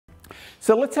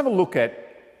So let's have a look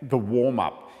at the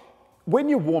warm-up. When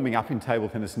you're warming up in table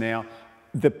tennis now,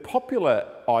 the popular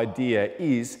idea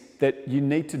is that you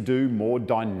need to do more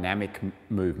dynamic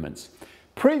movements.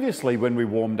 Previously, when we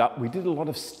warmed up, we did a lot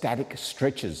of static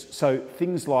stretches. So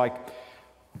things like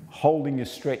holding your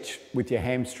stretch with your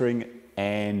hamstring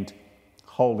and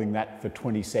holding that for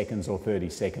 20 seconds or 30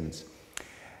 seconds.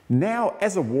 Now,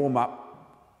 as a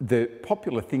warm-up, the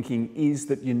popular thinking is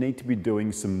that you need to be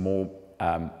doing some more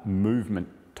movement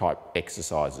type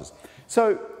exercises.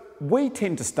 So we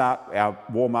tend to start our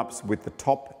warm-ups with the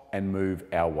top and move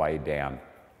our way down.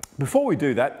 Before we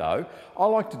do that though, I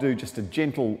like to do just a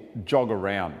gentle jog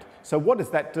around. So what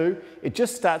does that do? It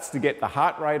just starts to get the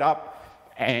heart rate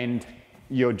up and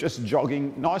you're just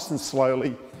jogging nice and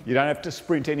slowly. You don't have to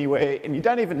sprint anywhere and you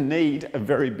don't even need a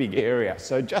very big area.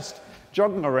 So just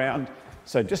jogging around.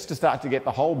 So just to start to get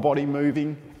the whole body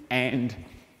moving and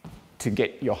to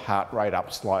get your heart rate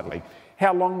up slightly.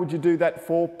 How long would you do that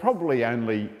for? Probably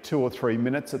only 2 or 3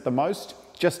 minutes at the most.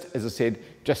 Just as I said,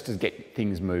 just to get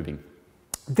things moving.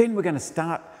 Then we're going to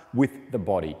start with the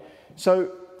body.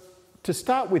 So to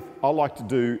start with, I like to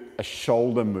do a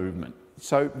shoulder movement.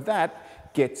 So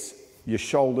that gets your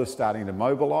shoulders starting to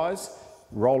mobilize,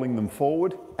 rolling them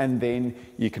forward, and then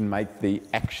you can make the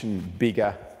action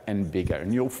bigger and bigger.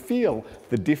 And you'll feel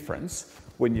the difference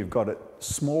when you've got it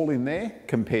small in there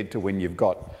compared to when you've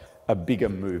got a bigger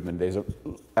movement. There's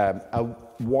a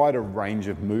wider range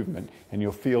of movement and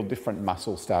you'll feel different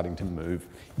muscles starting to move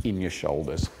in your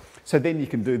shoulders. So then you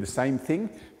can do the same thing,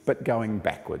 but going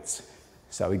backwards.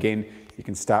 So again, you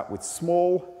can start with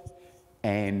small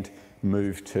and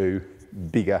move to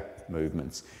bigger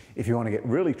movements. If you want to get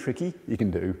really tricky, you can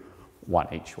do one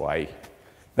each way.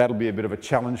 That'll be a bit of a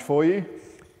challenge for you.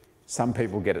 Some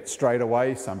people get it straight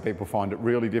away, some people find it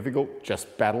really difficult.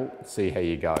 Just battle, see how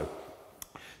you go.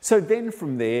 So then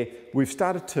from there, we've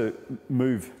started to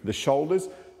move the shoulders.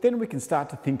 Then we can start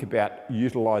to think about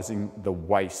utilising the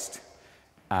waist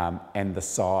and the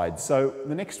sides. So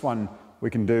the next one we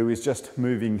can do is just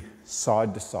moving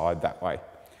side to side that way.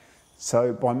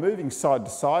 So by moving side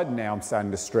to side, now I'm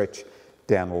starting to stretch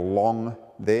down along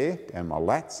there, down my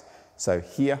lats. So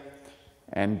here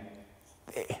and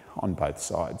there on both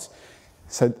sides.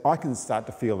 So I can start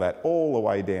to feel that all the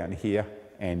way down here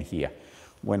and here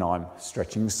when I'm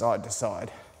stretching side to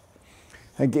side.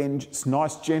 Again, just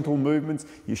nice gentle movements.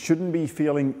 You shouldn't be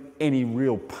feeling any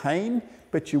real pain,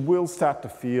 but you will start to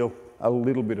feel a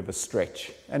little bit of a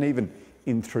stretch and even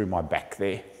in through my back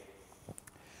there.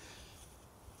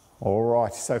 All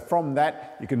right, so from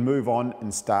that, you can move on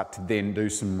and start to then do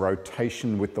some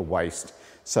rotation with the waist.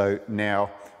 So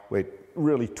now we're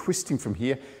really twisting from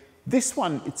here. This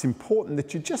one, it's important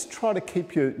that you just try to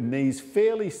keep your knees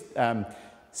fairly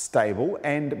stable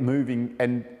and moving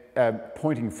and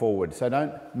pointing forward. So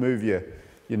don't move your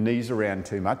knees around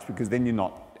too much because then you're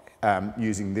not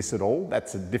using this at all.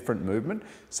 That's a different movement.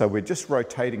 So we're just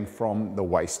rotating from the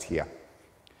waist here.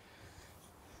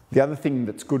 The other thing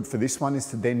that's good for this one is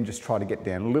to then just try to get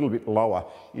down a little bit lower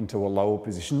into a lower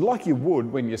position, like you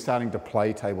would when you're starting to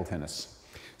play table tennis.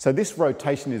 So this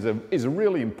rotation is a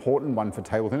really important one for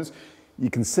table tennis. You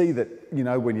can see that, you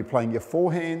know, when you're playing your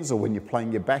forehands or when you're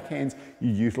playing your backhands,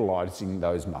 you're utilising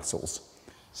those muscles.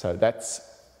 So that's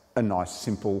a nice,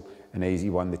 simple and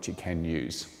easy one that you can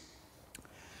use.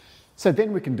 So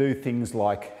then we can do things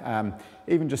like,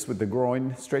 even just with the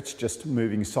groin stretch, just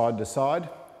moving side to side.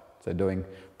 So doing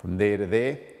from there to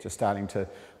there, just starting to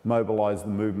mobilise the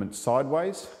movement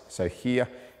sideways. So here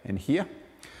and here.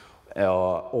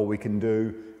 Or we can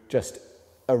do just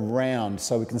around.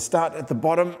 So we can start at the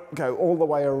bottom, go all the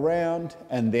way around,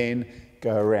 and then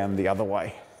go around the other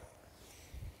way.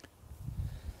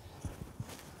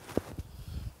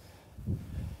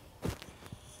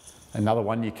 Another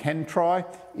one you can try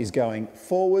is going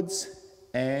forwards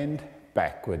and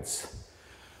backwards.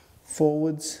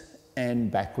 Forwards and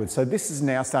backwards. So this is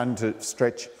now starting to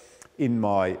stretch in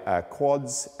my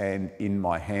quads and in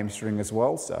my hamstring as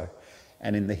well, so,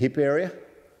 and in the hip area.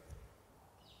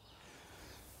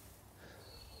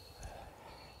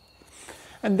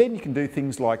 And then you can do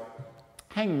things like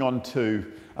hanging on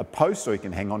to a post, or you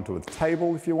can hang on to a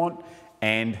table if you want,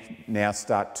 and now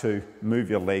start to move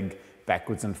your leg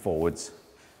backwards and forwards.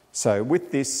 So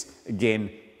with this,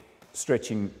 again,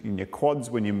 stretching in your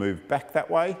quads when you move back that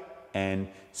way, and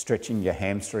stretching your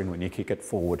hamstring when you kick it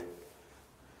forward.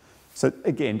 So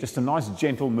again, just a nice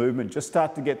gentle movement. Just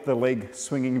start to get the leg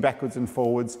swinging backwards and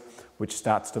forwards, which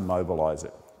starts to mobilise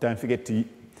it. Don't forget to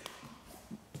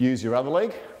use your other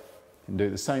leg and do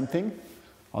the same thing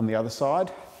on the other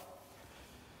side.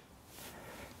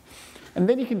 And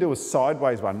then you can do a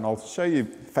sideways one, and I'll show you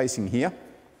facing here.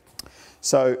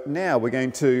 So now we're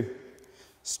going to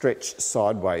stretch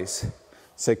sideways.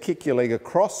 So kick your leg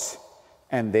across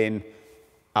and then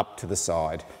up to the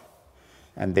side.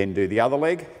 And then do the other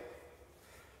leg.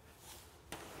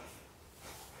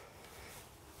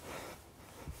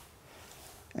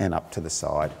 And up to the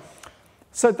side.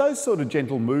 So those sort of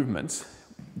gentle movements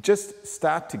just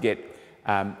start to get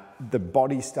the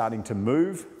body starting to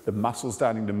move, the muscles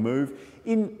starting to move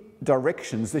in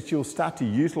directions that you'll start to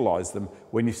utilise them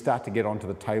when you start to get onto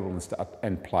the table and start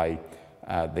and play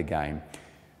the game.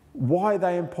 Why are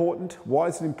they important? Why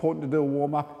is it important to do a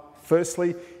warm-up?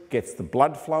 Firstly, gets the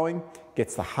blood flowing,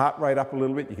 gets the heart rate up a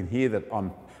little bit. You can hear that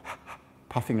I'm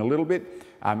puffing a little bit,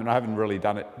 and I haven't really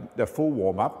done it the full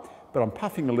warm-up, but I'm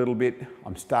puffing a little bit.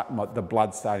 I'm the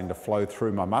blood starting to flow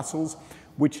through my muscles,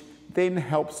 which then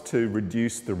helps to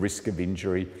reduce the risk of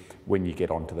injury when you get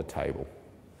onto the table.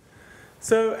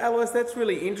 So Alois, that's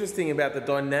really interesting about the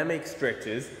dynamic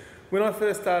stretches. When I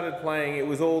first started playing, it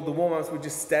was all the warm-ups were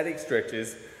just static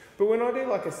stretches. But when I do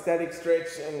like a static stretch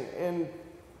and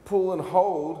pull and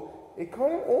hold, it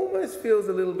kind of almost feels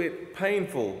a little bit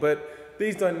painful. But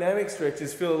these dynamic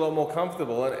stretches feel a lot more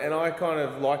comfortable, and I kind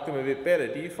of like them a bit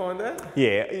better. Do you find that?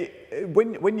 Yeah,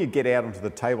 when you get out onto the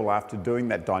table after doing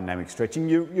that dynamic stretching,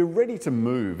 you're ready to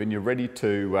move and you're ready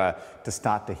to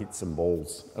start to hit some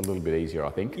balls a little bit easier,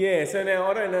 I think. Yeah, so now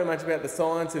I don't know much about the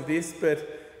science of this, but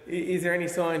is there any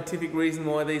scientific reason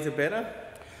why these are better?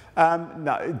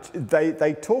 No,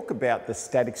 they talk about the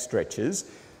static stretches.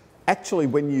 Actually,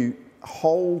 when you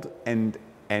hold and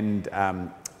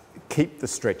keep the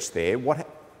stretch there, what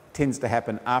tends to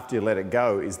happen after you let it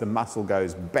go is the muscle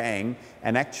goes bang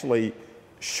and actually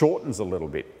shortens a little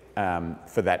bit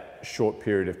for that short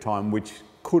period of time, which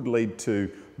could lead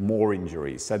to more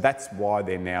injuries. So that's why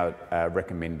they're now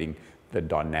recommending the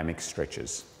dynamic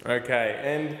stretches. Okay,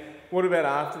 and what about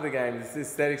after the game? Is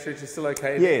this static stretch still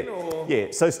okay then? Or? Yeah,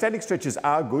 so static stretches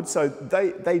are good. So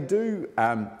they do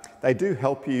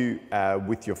help you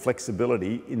with your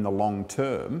flexibility in the long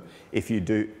term if you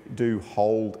do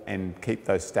hold and keep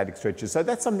those static stretches. So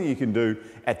that's something you can do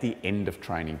at the end of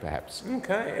training perhaps.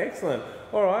 Okay, excellent.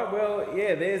 All right, well,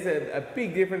 yeah, there's a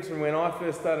big difference from when I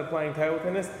first started playing table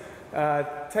tennis.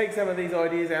 Take some of these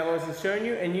ideas Alois has shown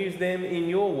you and use them in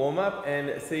your warm-up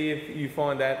and see if you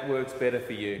find that works better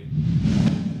for you.